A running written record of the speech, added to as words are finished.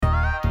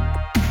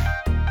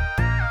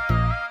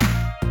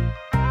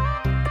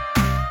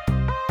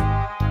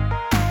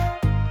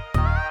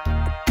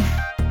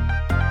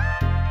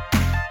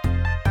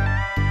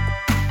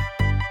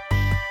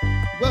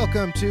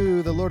Welcome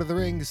to the Lord of the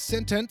Rings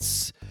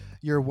Sentence,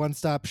 your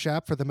one-stop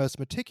shop for the most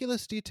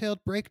meticulous, detailed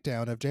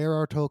breakdown of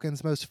J.R.R.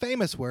 Tolkien's most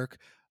famous work,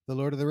 The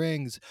Lord of the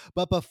Rings.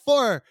 But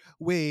before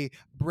we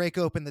break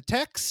open the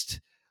text,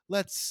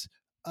 let's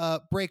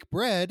break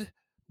bread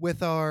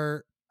with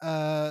our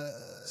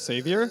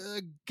Savior?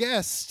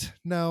 guest.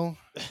 No,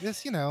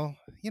 this you know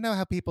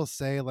how people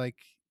say like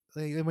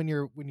when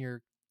you're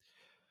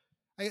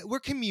we're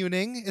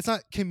communing. It's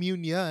not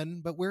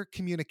communion, but we're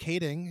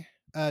communicating.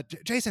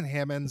 Jason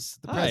Hammonds,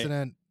 the Hi.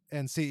 president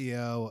and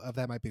CEO of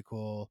That Might Be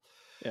Cool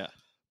Yeah.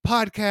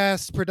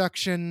 podcast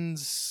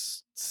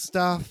productions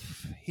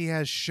stuff. He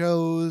has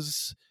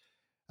shows,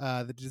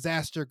 the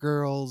Disaster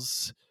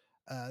Girls,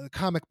 the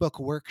Comic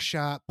Book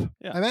Workshop.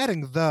 Yeah. I'm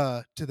adding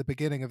the to the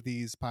beginning of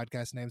these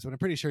podcast names, but I'm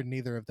pretty sure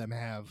neither of them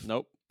have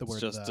Nope. the It's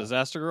word just the.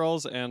 Disaster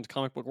Girls and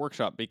Comic Book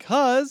Workshop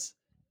because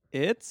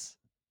it's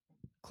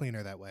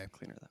Cleaner that way.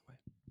 cleaner that way.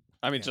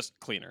 I mean, Yeah. just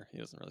cleaner. He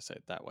doesn't really say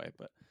it that way,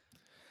 but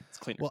it's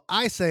cleaner. Well,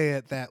 I say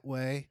it that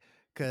way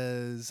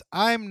because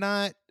I'm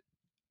not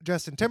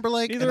Justin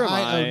Timberlake, Neither and am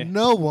I I. owe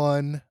no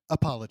one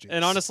apologies.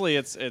 And honestly,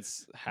 it's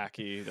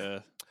hacky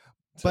to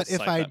But if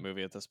cite I- that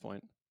movie at this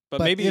point. But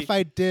but maybe if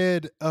I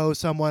did owe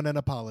someone an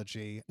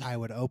apology, I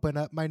would open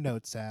up my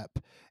notes app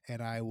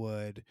and I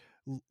would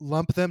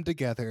lump them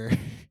together,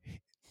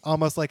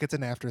 almost like it's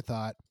an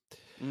afterthought,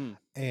 Mm,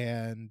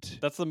 and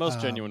that's the most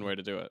genuine way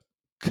to do it.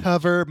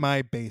 cover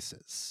my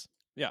bases.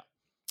 Yeah.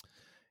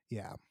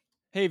 Yeah.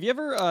 Hey, have you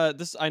ever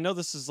this? I know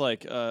this is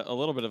like a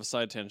little bit of a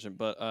side tangent,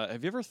 but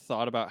have you ever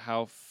thought about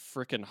how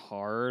freaking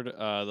hard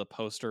the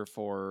poster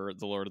for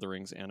the Lord of the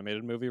Rings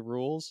animated movie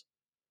rules?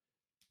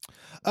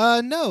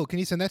 No, can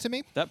you send that to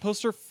me? That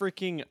poster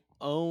freaking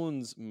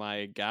owns,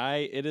 my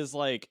guy. It is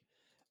like,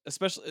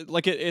 especially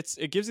like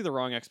it gives you the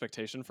wrong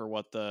expectation for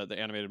what the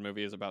animated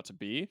movie is about to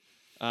be.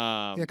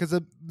 Yeah, because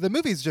the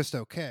movie's just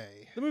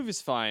okay. The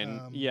movie's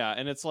fine, yeah,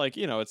 and it's like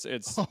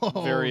it's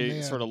Oh, very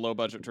man. sort of low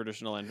budget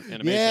traditional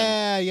animation.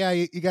 Yeah,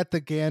 you got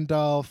the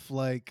Gandalf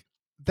like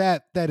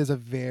that. That is a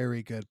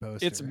very good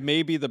poster. It's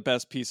maybe the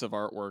best piece of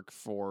artwork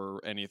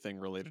for anything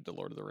related to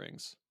Lord of the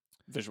Rings,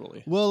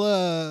 visually.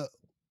 Well,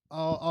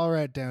 I'll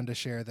write down to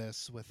share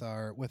this with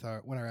our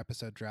when our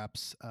episode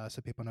drops,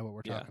 so people know what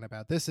we're Yeah. talking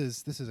about. This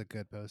is a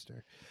good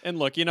poster. And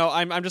look,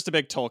 I'm just a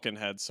big Tolkien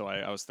head, so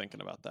I was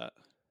thinking about that.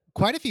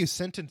 Quite a few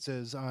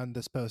sentences on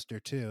this poster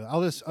too.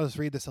 I'll just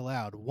read this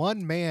aloud.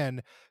 One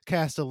man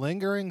cast a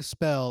lingering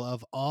spell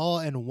of awe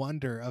and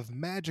wonder, of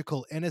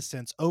magical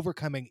innocence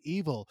overcoming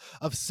evil,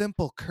 of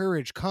simple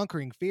courage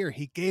conquering fear.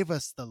 He gave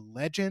us the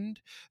legend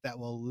that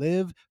will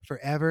live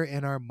forever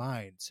in our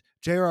minds.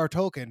 J.R.R.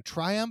 Tolkien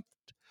triumphed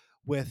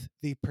with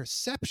the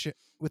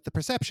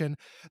perception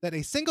that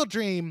a single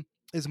dream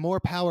is more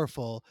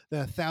powerful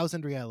than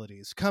 1,000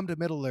 realities. Come to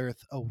Middle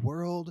Earth, a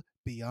world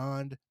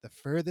beyond the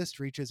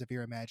furthest reaches of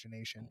your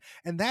imagination.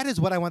 And that is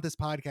what I want this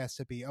podcast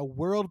to be, a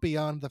world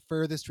beyond the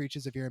furthest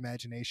reaches of your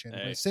imagination.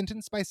 Hey. Where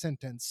sentence by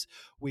sentence,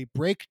 we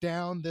break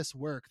down this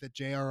work that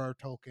J.R.R.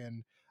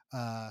 Tolkien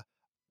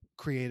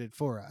created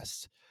for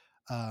us.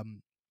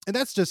 And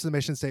that's just the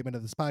mission statement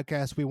of this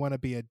podcast. We want to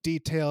be a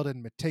detailed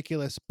and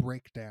meticulous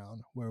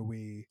breakdown where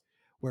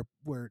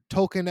we're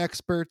Tolkien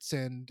experts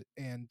and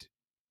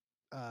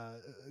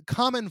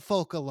common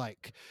folk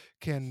alike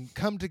can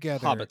come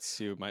together. Hobbits,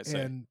 you might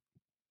say. And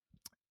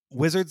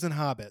wizards and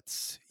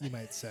hobbits, you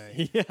might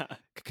say, Yeah.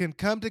 can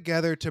come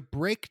together to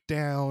break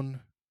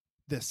down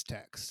this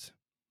text.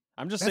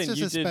 I'm just That's saying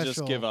just you a did just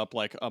give special- up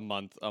like a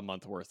month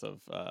worth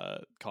of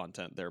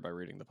content there by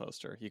reading the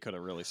poster. You could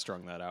have really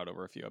strung that out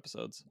over a few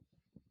episodes.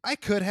 I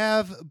could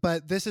have,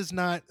 but this is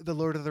not the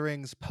Lord of the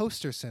Rings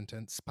poster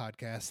sentence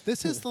podcast.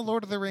 This is the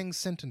Lord of the Rings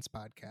sentence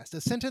podcast,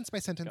 a sentence by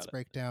sentence Got it.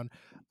 breakdown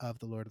of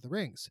the Lord of the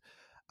Rings.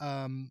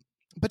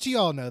 But you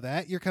all know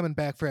that. You're coming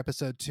back for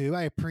episode 2.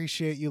 I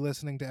appreciate you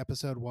listening to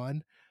episode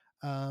 1.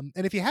 And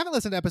if you haven't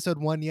listened to episode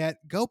 1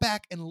 yet, go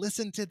back and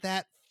listen to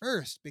that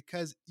first,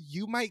 because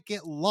you might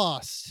get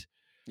lost.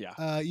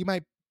 Yeah. You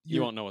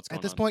won't know what's going on.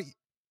 at this point.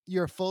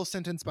 You're a full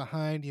sentence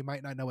behind. You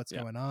might not know what's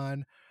Yeah. going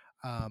on.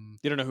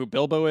 You don't know who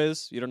Bilbo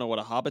is. You don't know what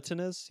a Hobbiton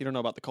is. You don't know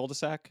about the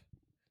cul-de-sac.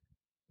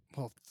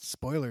 Well,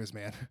 spoilers,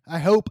 man. I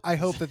hope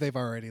that they've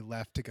already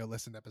left to go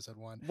listen to episode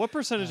 1. What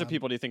percentage of Um,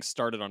 people do you think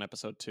started on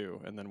episode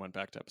 2 and then went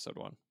back to episode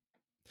 1?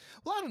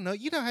 Well, I don't know.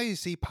 You know how you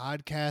see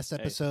podcast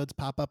episodes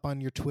pop up on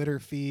your Twitter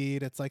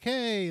feed? It's like,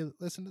 hey,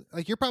 listen.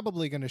 Like, you're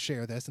probably going to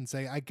share this and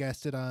say, I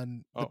guessed it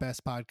on the Oh.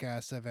 best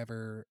podcast I've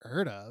ever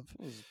heard of.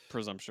 It was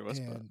presumptuous,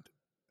 but And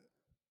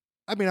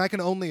I mean, I can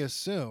only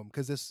assume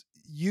because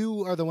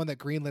you are the one that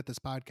greenlit this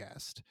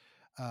podcast,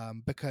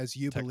 because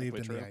you believed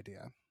in Technically the true.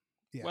 idea.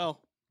 Yeah.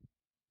 well,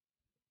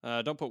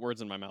 don't put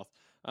words in my mouth.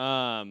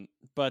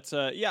 But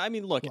yeah, I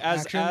mean, look, Well,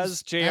 as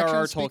actions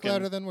J.R.R. speak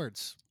louder Tolkien, than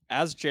words.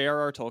 as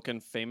J.R.R.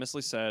 Tolkien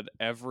famously said,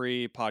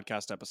 every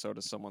podcast episode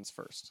is someone's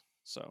first.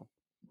 So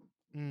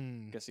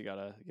I guess you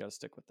gotta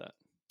stick with that.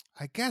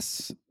 I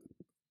guess,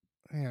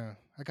 yeah,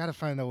 I got to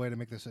find a way to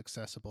make this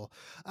accessible.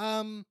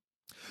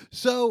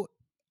 So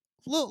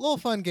little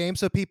fun game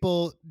so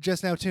people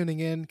just now tuning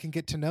in can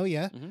get to know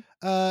you.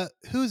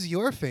 Who's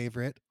your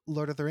favorite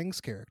Lord of the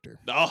Rings character?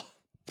 Oh,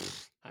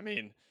 I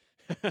mean,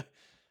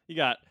 you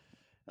got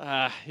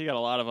you got a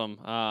lot of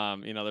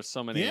them. You know, there's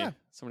so many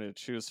to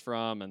choose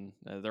from, and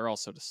they're all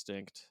so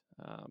distinct.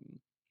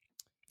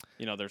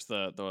 You know, there's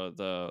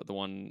the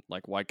one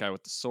like white guy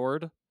with the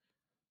sword.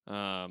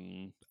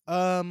 Do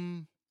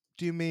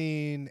you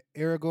mean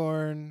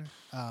Aragorn,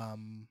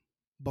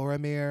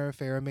 Boromir,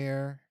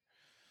 Faramir?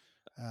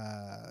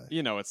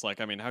 You know, it's like,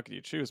 I mean, how could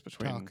you choose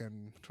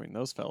between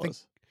those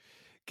fellas?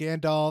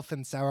 Gandalf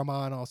and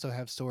Sauron also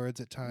have swords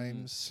at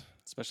times,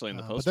 especially in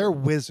the poster. But they're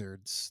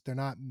wizards; they're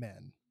not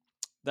men.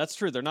 That's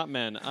true. They're not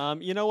men.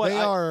 You know what? They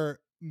are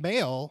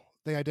male.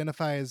 They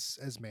identify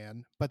as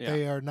man, but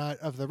they are not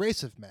of the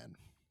race of men.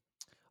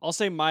 I'll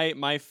say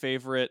my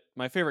favorite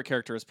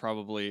character is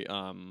probably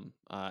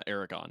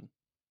Aragorn.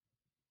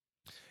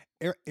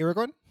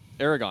 Aragorn?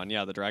 Aragorn,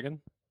 yeah, the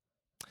dragon.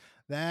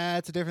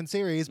 That's a different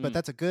series, but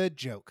that's a good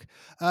joke.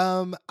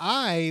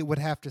 I would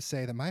have to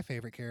say that my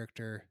favorite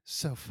character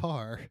so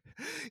far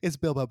is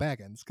Bilbo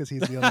Baggins, because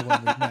he's the only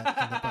one we've met in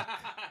the book.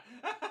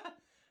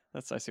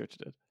 I see what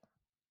you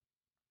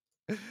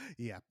did.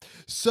 Yeah.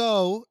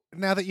 So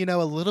now that you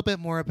know a little bit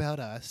more about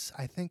us,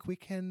 I think we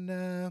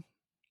can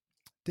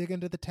dig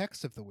into the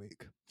text of the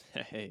week.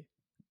 Hey.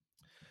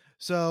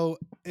 So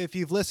if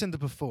you've listened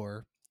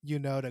before, you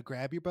know to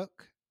grab your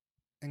book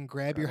and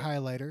grab your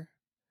highlighter.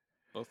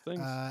 Both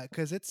things.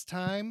 Because it's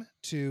time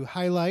to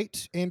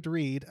highlight and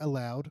read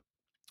aloud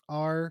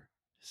our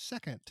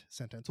second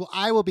sentence. Well,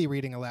 I will be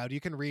reading aloud.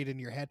 You can read in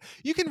your head.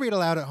 You can read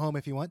aloud at home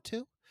if you want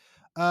to.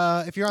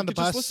 If you're on the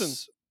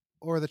bus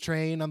or the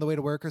train on the way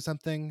to work or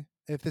something,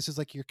 if this is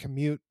like your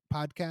commute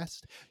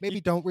podcast, maybe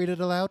don't read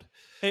it aloud.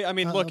 Hey, I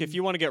mean, look, if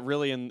you want to get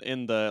really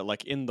in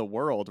the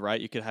world,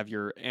 right? You could have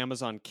your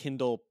Amazon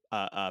Kindle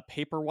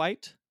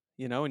Paperwhite,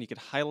 you know, and you could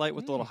highlight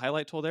with the little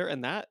highlight tool there,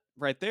 and that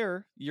right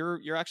there,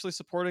 you're actually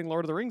supporting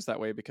Lord of the Rings that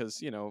way,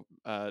 because, you know,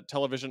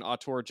 television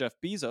auteur Jeff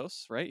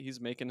Bezos, right? He's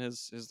making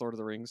his Lord of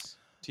the Rings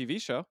TV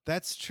show.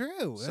 That's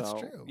true. That's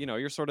true. You know,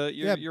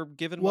 you're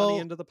giving money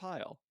into the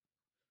pile.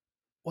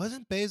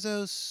 Wasn't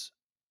Bezos?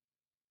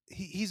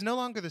 He's no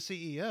longer the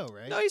CEO,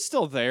 right? No, he's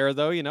still there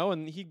though, you know,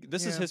 and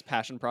this is his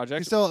passion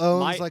project. He still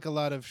owns like a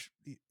lot of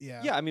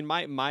Yeah, I mean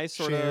my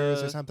sort shares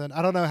of or something.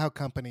 I don't know how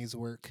companies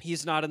work.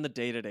 He's not in the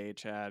day-to-day,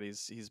 Chad.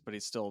 But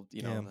he's still,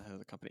 you know, in the head of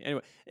the company.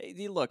 Anyway,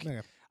 look,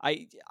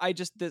 I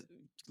just the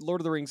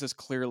Lord of the Rings is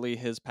clearly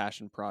his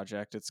passion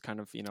project. It's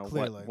kind of, you know,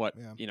 what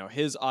you know,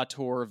 his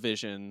auteur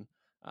vision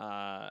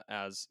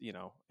as, you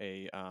know,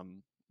 a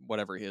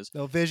whatever he is.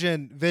 No,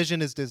 Vision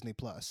is Disney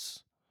Plus.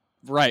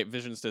 Right,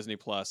 Vision's Disney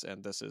Plus,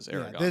 and this is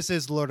Aragorn. Yeah, this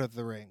is Lord of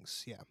the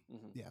Rings. Yeah,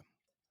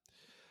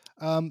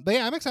 but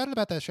yeah, I'm excited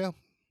about that show.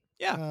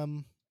 Yeah.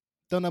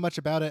 Don't know much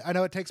about it. I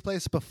know it takes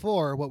place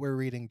before what we're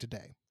reading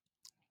today.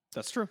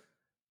 That's true.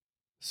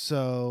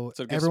 So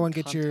everyone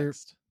get your.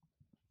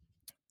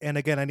 And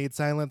again, I need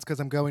silence because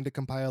I'm going to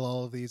compile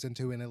all of these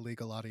into an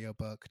illegal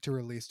audiobook to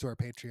release to our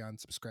Patreon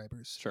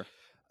subscribers. Sure.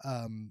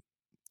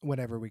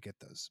 Whenever we get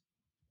those.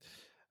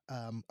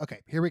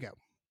 Okay, here we go.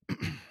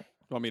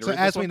 Want me to so read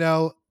as this one? we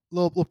know.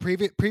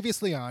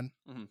 Previously on,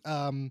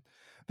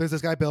 there's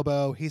this guy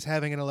Bilbo. He's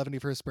having an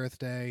 11th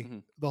birthday.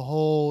 The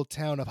whole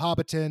town of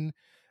Hobbiton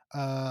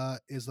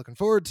is looking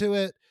forward to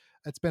it.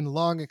 It's been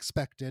long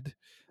expected,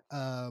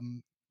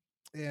 and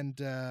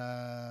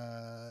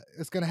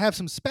it's going to have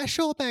some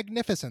special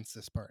magnificence.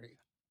 This party.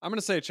 I'm going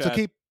to say, Chad. So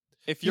keep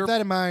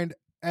that in mind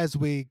as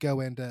we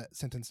go into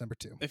sentence number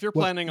 2. If you're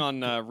planning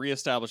on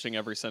reestablishing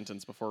every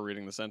sentence before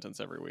reading the sentence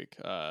every week,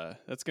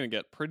 that's going to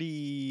get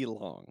pretty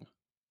long.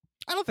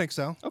 I don't think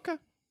so. Okay.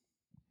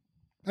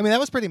 I mean, that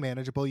was pretty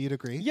manageable. You'd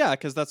agree? Yeah,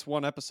 because that's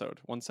one episode,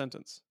 one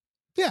sentence.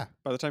 Yeah.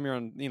 By the time you're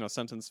on, you know,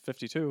 sentence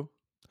 52.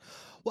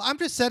 Well, I'm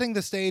just setting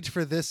the stage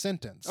for this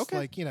sentence. Okay.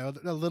 Like, you know,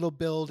 a little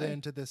build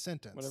into this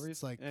sentence. Whatever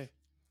it's like, it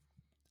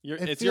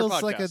feels your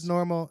podcast. like a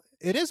normal.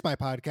 It is my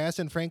podcast,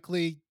 and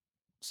frankly,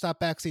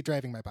 stop backseat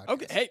driving my podcast.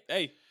 Okay.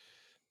 Hey.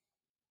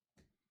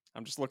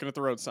 I'm just looking at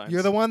the road signs.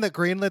 You're the one that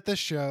greenlit this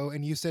show,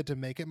 and you said to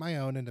make it my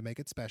own and to make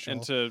it special.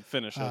 And to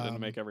finish it and to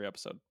make every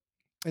episode.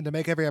 And to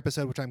make every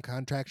episode, which I'm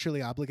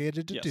contractually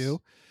obligated to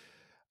do.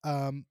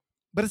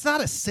 But it's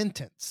not a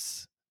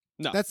sentence.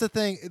 No. That's the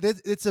thing.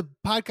 It's a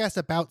podcast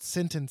about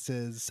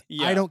sentences.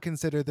 Yeah. I don't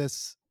consider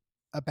this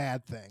a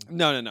bad thing.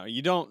 No.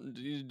 You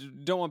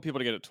don't want people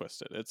to get it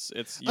twisted. It's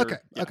okay.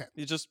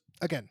 You just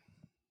again,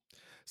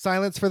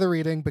 silence for the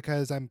reading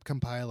because I'm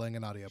compiling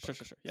an audiobook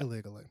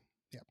illegally.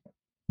 Yeah.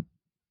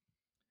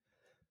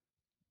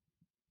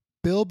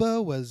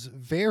 Bilbo was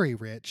very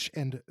rich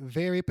and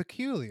very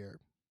peculiar,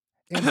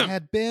 and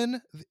had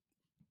been.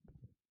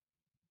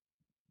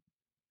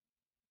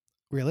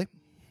 Really?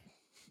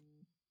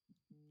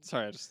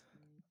 Sorry, I just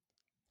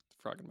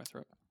frog in my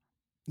throat.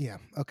 Yeah.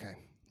 Okay.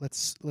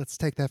 Let's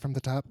take that from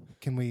the top.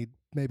 Can we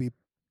maybe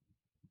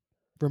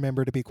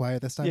remember to be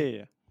quiet this time?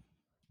 Yeah.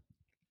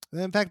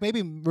 In fact,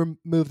 maybe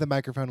move the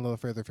microphone a little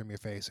further from your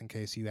face in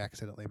case you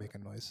accidentally make a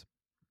noise.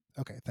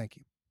 Okay. Thank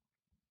you.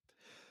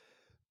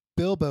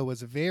 Bilbo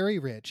was very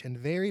rich and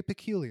very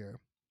peculiar,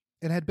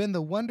 and had been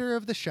the wonder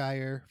of the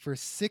Shire for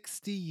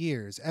 60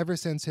 years, ever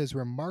since his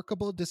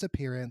remarkable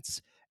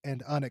disappearance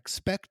and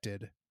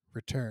unexpected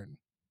return.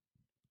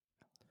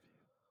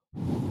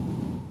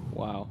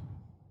 Wow.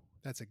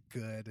 That's a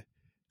good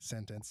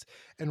sentence.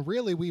 And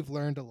really, we've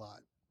learned a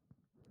lot.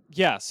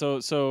 Yeah. So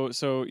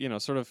you know,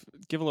 sort of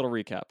give a little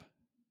recap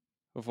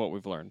of what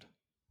we've learned.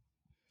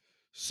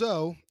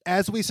 So,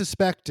 as we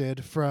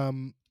suspected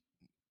from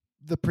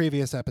the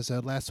previous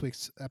episode, last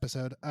week's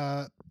episode,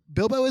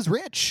 Bilbo is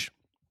rich.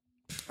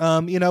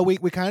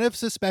 We kind of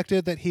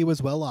suspected that he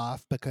was well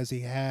off because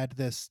he had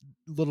this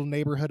little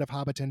neighborhood of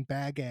Hobbiton,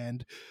 Bag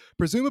End,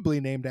 presumably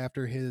named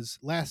after his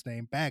last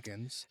name,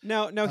 Baggins.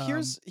 Now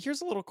here's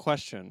a little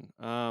question.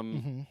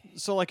 Mhm.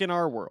 So like in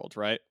our world,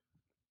 right?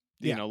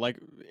 You Yeah. know, like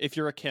if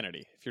you're a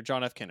Kennedy, if you're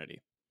John F.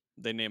 Kennedy,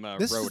 they name a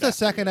This road is the after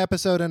second you.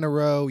 episode in a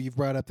row you've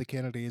brought up the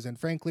Kennedys, and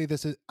frankly,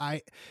 it's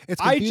I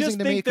confusing just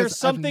to me think because there's I've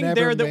something never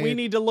there that we made.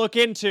 need to look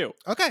into.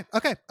 Okay.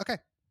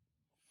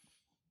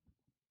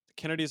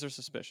 Kennedys are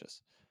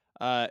suspicious.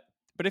 But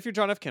if you're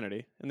John F.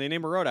 Kennedy and they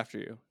name a road after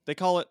you, they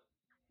call it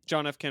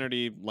John F.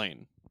 Kennedy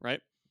Lane,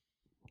 right?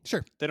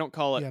 Sure. They don't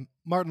call it Yeah,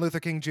 Martin Luther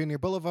King Jr.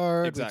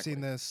 Boulevard. exactly. We've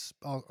seen this.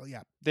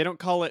 Yeah. They don't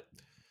call it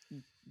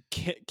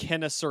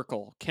Kenna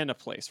Circle, Kenna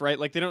Place, right?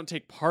 Like they don't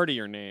take part of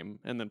your name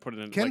and then put it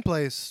in. Ken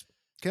Place.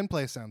 Ken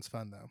Place sounds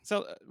fun though.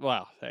 So,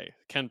 well, hey,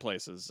 Ken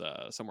Place is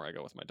somewhere I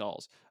go with my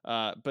dolls.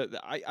 But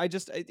I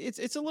just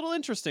it's a little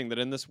interesting that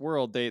in this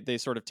world they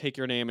sort of take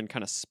your name and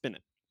kind of spin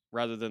it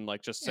rather than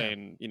like just Yeah.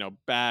 saying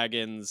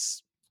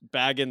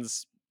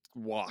Baggins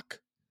Walk.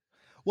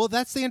 Well,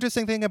 that's the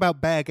interesting thing about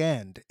Bag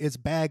End is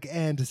Bag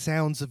End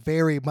sounds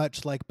very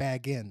much like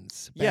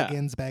Baggins. Yeah.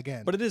 Baggins, Bag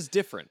End. But it is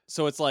different.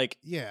 So it's like,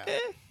 yeah.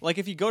 Like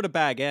if you go to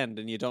Bag End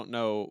and you don't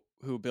know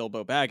who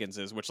Bilbo Baggins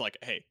is, which like,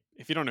 hey,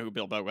 if you don't know who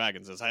Bilbo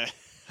Baggins is, I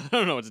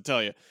don't know what to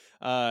tell you.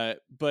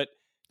 But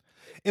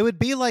it would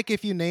be like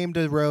if you named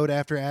a road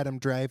after Adam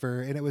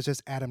Driver and it was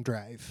just Adam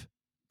Drive.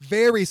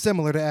 Very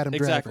similar to Adam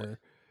exactly. Driver,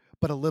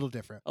 but a little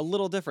different. A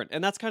little different.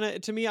 And that's kind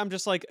of, to me, I'm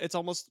just like, it's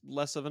almost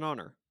less of an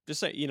honor. Just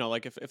say,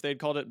 like if they'd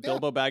called it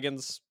Bilbo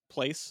Baggins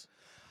Place.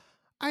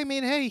 I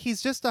mean, hey,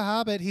 he's just a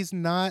hobbit. He's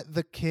not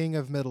the king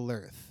of Middle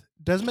Earth.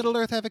 Does Middle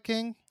Earth have a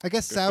king? I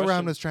guess Good Sauron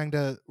question. was trying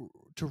to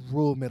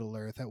rule Middle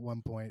Earth at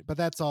one point, but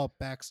that's all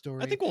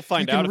backstory. I think we'll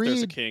find out if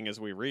there's a king as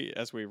we read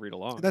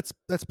along.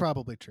 That's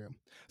probably true.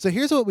 So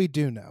here's what we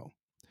do know.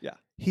 Yeah.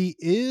 He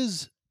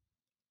is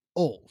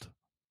old.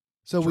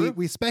 So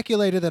we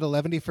speculated that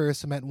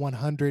 11th meant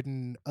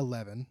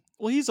 111.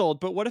 Well, he's old,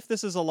 but what if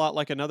this is a lot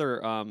like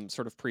another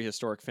sort of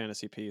prehistoric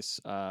fantasy piece,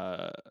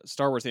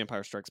 Star Wars: The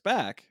Empire Strikes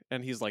Back,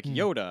 and he's like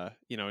Yoda,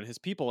 and his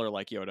people are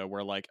like Yoda,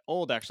 where like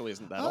old actually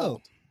isn't that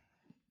old,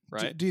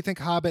 right? Do you think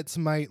hobbits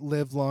might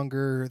live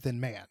longer than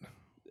man?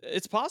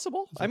 It's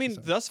possible. I mean,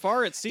 thus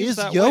far it seems is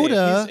that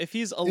Yoda, way. If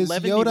he's 11,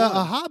 is Yoda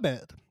a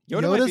hobbit?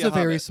 Yoda's a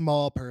very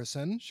small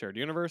person. Shared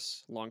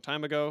universe, long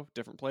time ago,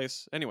 different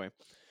place. Anyway,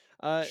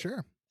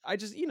 sure. I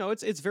just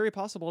it's very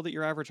possible that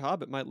your average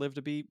hobbit might live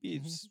to be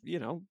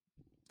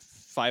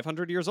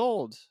 500 years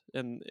old,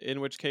 and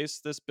in which case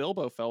this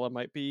Bilbo fella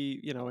might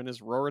be in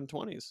his roaring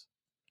 20s.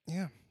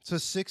 Yeah. So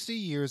 60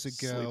 years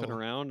ago, sleeping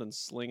around and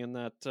slinging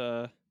that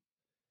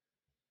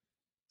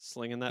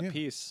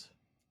piece.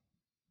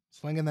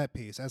 Slinging that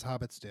piece, as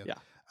hobbits do. Yeah.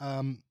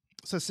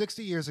 So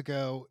 60 years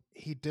ago,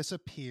 he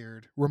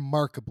disappeared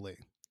remarkably,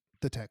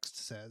 the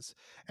text says,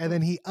 and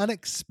then he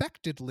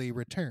unexpectedly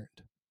returned.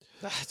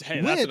 Hey,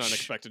 that's an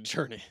unexpected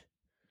journey.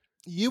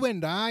 You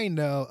and I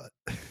know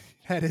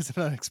that is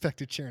an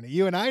unexpected journey.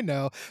 You and I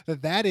know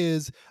that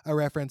is a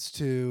reference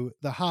to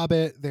The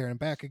Hobbit, There and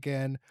Back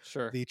Again.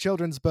 Sure. The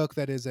children's book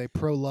that is a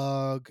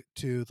prologue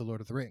to The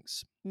Lord of the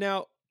Rings.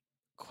 Now,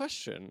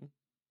 question.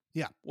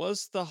 Yeah.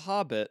 Was The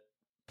Hobbit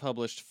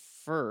published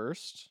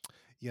first?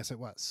 Yes, it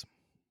was.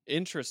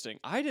 Interesting.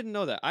 I didn't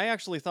know that. I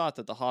actually thought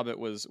that The Hobbit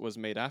was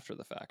made after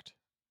the fact.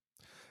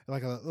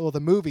 Like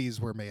the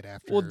movies were made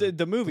after. Well,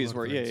 the movies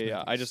were,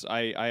 yeah.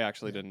 I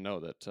actually didn't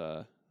know that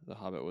The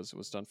Hobbit was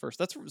done first.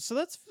 That's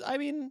I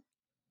mean,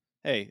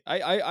 hey,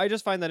 I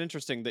just find that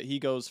interesting that he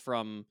goes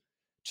from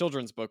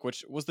children's book,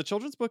 which was the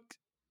children's book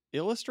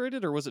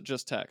illustrated or was it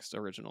just text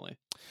originally?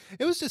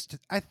 It was just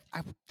I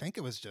think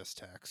it was just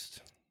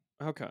text.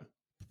 Okay.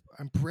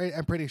 I'm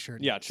pretty sure.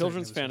 Yeah,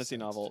 children's fantasy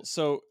novel.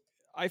 So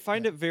I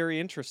find it very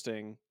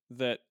interesting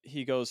that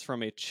he goes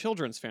from a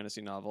children's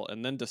fantasy novel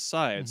and then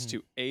decides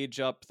to age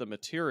up the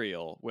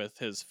material with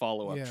his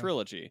follow-up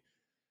trilogy.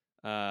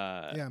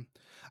 I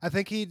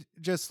think he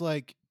just he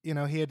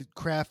had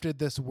crafted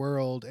this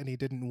world and he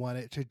didn't want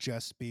it to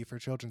just be for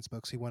children's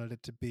books. He wanted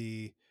it to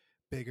be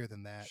bigger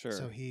than that. Sure.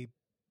 So he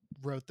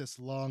wrote this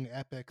long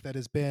epic that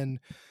has been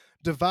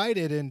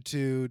divided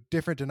into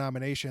different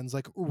denominations.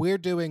 Like we're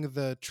doing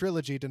the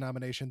trilogy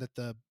denomination that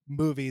the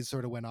movies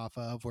sort of went off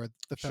of, where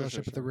the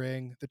Fellowship of the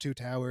Ring, the Two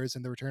Towers,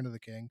 and the Return of the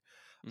King.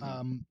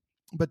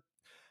 But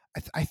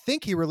I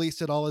think he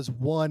released it all as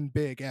one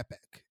big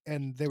epic,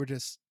 and they were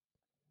just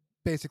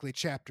basically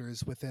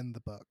chapters within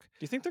the book.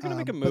 Do you think they're going to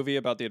make a But movie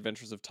about the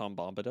adventures of Tom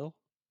Bombadil?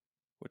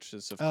 Which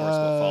is, of course,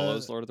 what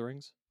follows Lord of the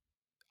Rings?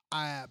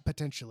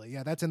 Potentially,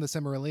 yeah. That's in the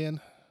Silmarillion.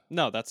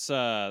 No, that's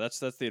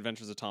the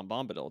Adventures of Tom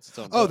Bombadil. It's its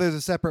own Oh, book. there's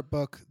a separate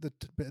book, The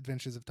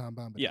Adventures of Tom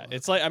Bombadil. Yeah,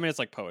 it's like, I mean, it's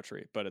like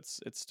poetry, but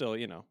it's still,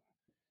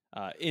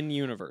 in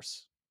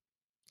universe.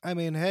 I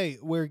mean, hey,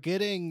 we're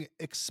getting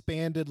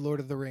expanded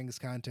Lord of the Rings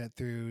content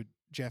through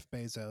Jeff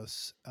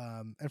Bezos,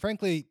 and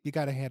frankly, you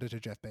got to hand it to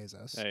Jeff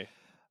Bezos. Hey,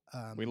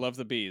 we love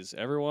the bees.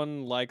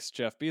 Everyone likes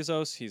Jeff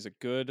Bezos. He's a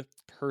good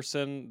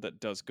person that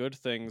does good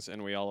things,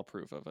 and we all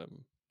approve of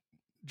him.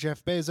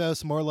 Jeff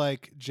Bezos, more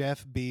like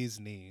Jeff B's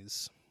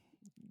knees.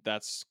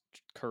 That's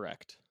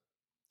correct.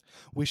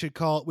 We should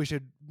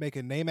make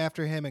a name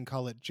after him and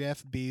call it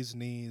Jeff B's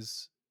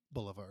Knees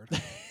Boulevard.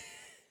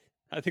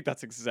 I think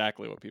that's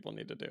exactly what people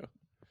need to do.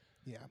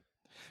 Yeah,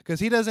 because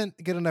he doesn't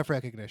get enough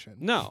recognition.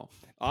 No,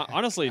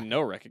 honestly,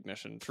 no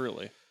recognition.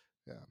 Truly.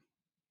 Yeah.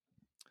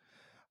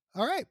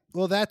 All right.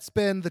 Well, that's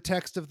been the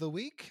text of the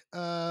week.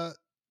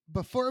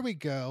 Before we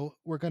go,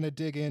 we're going to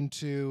dig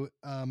into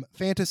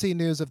fantasy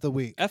news of the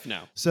week. F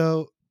now.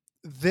 So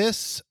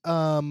this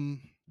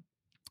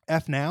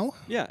F now?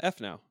 Yeah,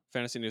 F now.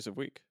 Fantasy news of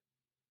week.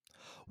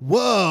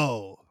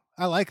 Whoa.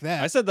 I like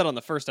that. I said that on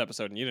the first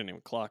episode and you didn't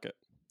even clock it.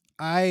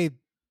 I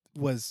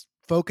was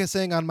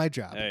focusing on my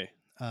job. Hey.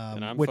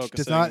 And I'm which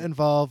does not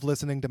involve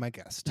listening to my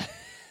guest.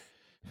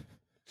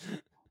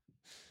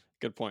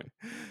 Good point.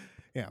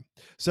 Yeah.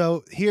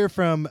 So here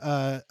from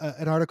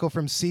an article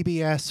from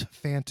CBS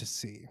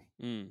Fantasy.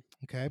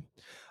 Okay.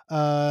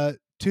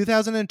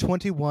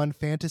 2021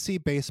 Fantasy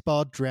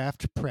Baseball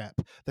Draft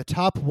Prep. The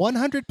top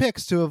 100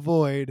 picks to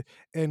avoid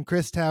in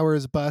Chris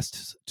Towers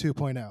Busts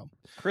 2.0.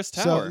 Chris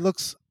Tower. So it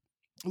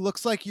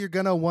looks like you're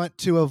going to want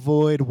to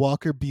avoid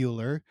Walker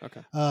Buehler.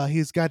 Okay.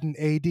 He's got an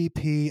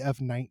ADP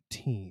of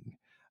 19.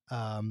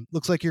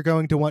 Looks like you're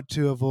going to want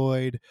to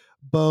avoid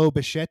Bo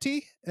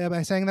Bichetti. Am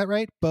I saying that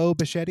right? Bo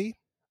Bichetti?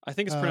 I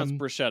think it's pronounced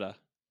bruschetta.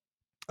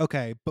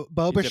 Okay, Bo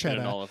You dip it in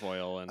Bichetta. olive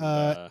oil and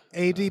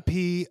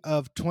ADP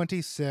of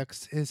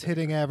 26. His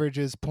hitting average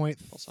is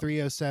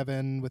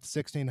 .307 with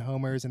 16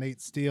 homers and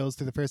 8 steals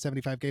through the first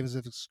 75 games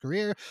of his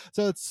career.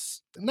 So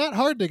it's not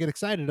hard to get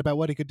excited about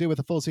what he could do with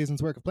a full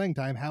season's work of playing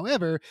time.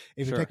 However,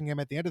 if you're taking him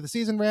at the end of the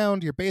season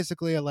round, you're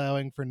basically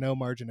allowing for no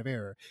margin of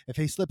error. If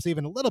he slips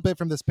even a little bit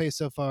from this pace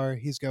so far,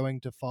 he's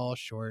going to fall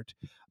short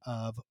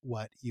of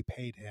what you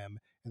paid him.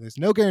 And there's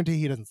no guarantee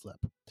he doesn't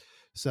slip.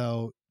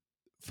 So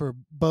for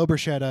Bo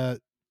Bichetta,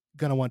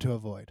 gonna want to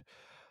avoid.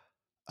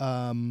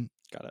 Got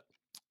it.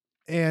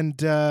 And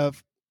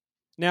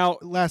now,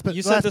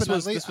 you said this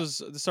was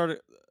the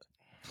start.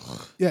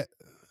 Yeah.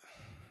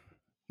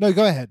 No,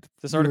 go ahead.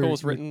 This article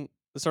was written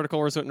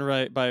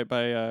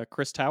by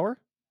Chris Tower.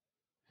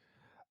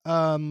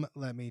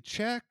 Let me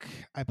check.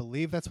 I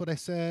believe that's what I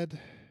said.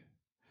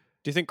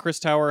 Do you think Chris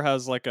Tower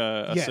has like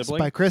a sibling?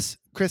 By Chris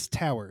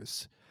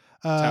Towers.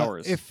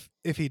 Towers.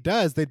 If he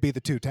does, they'd be the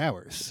Two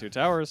Towers. The Two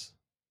Towers,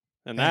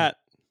 and that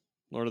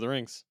Lord of the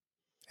Rings.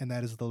 And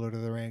that is the Lord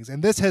of the Rings.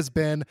 And this has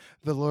been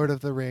the Lord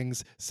of the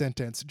Rings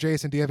sentence.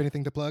 Jason, do you have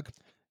anything to plug?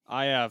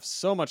 I have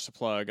so much to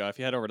plug. If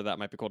you head over to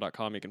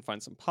thatmightbecool.com, you can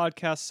find some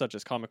podcasts such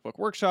as Comic Book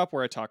Workshop,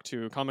 where I talk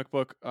to comic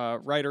book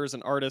writers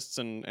and artists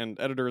and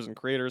editors and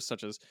creators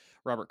such as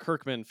Robert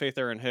Kirkman, Faith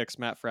Aaron Hicks,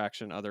 Matt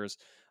Fraction, others.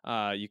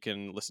 You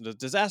can listen to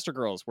Disaster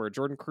Girls, where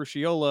Jordan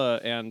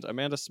Crucchiola and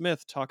Amanda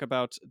Smith talk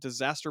about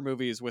disaster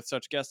movies with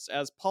such guests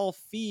as Paul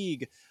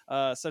Feig,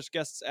 such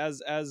guests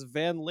as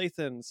Van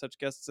Lathan, such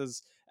guests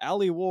as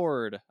Ali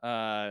Ward.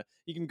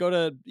 You can go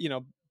to,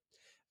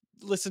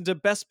 listen to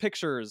Best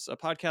Pictures, a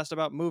podcast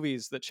about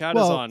movies that Chad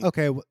is on.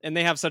 Okay, and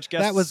they have such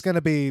guests. That was going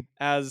to be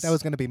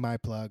my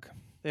plug.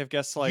 They have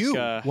guests like you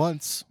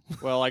once.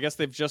 Well, I guess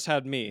they've just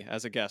had me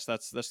as a guest.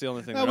 That's the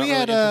only thing. No, They're not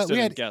really interested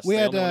in guests. They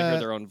only want to hear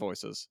their own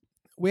voices.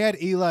 We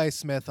had Eli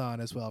Smith on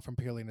as well from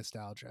Purely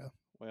Nostalgia.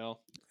 Well,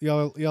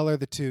 y'all are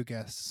the two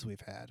guests we've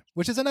had,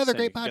 which is another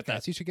great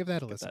podcast. You should give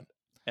that a listen.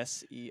 That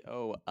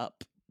SEO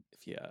up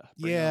if you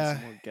bring on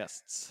some more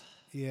guests.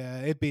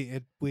 Yeah,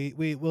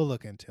 we'll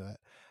look into it.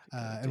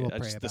 And we'll pray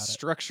about it. The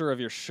structure of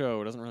your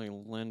show doesn't really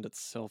lend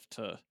itself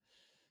to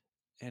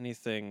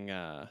anything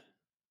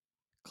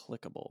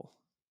clickable.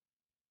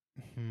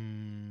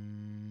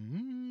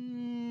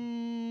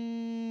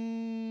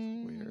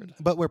 Weird.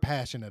 But we're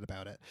passionate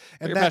about it.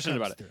 And you're passionate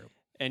about it.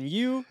 And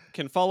you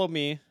can follow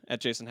me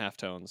at Jason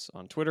Halftones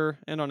on Twitter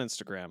and on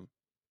Instagram.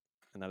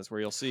 And that is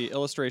where you'll see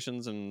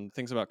illustrations and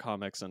things about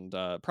comics and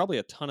probably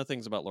a ton of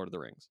things about Lord of the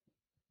Rings.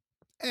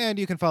 And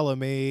you can follow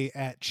me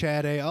at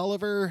Chad A.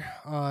 Oliver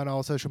on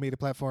all social media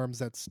platforms.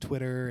 That's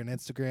Twitter and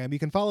Instagram. You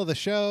can follow the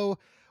show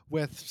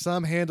with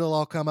some handle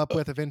I'll come up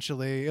with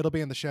eventually. It'll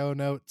be in the show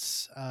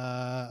notes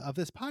of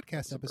this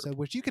podcast episode,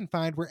 which you can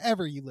find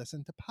wherever you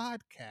listen to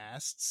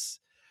podcasts.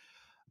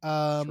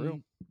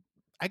 True.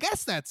 I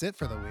guess that's it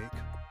for the week.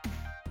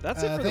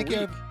 That's it for the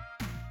week.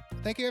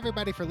 Thank you,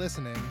 everybody, for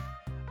listening.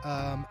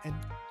 And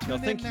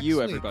thank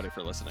you, everybody,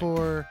 for listening.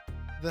 For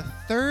the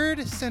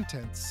third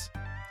sentence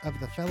of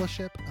the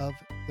Fellowship of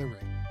the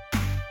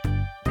Ring.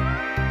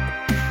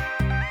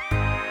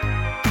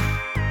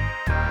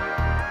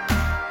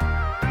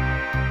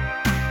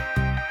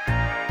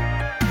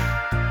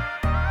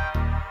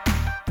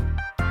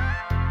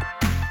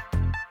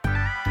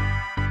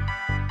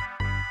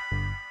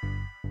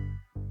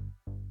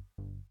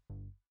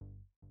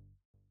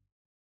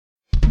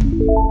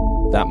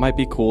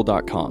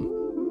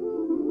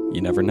 Thatmightbecool.com.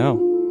 You never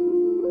know.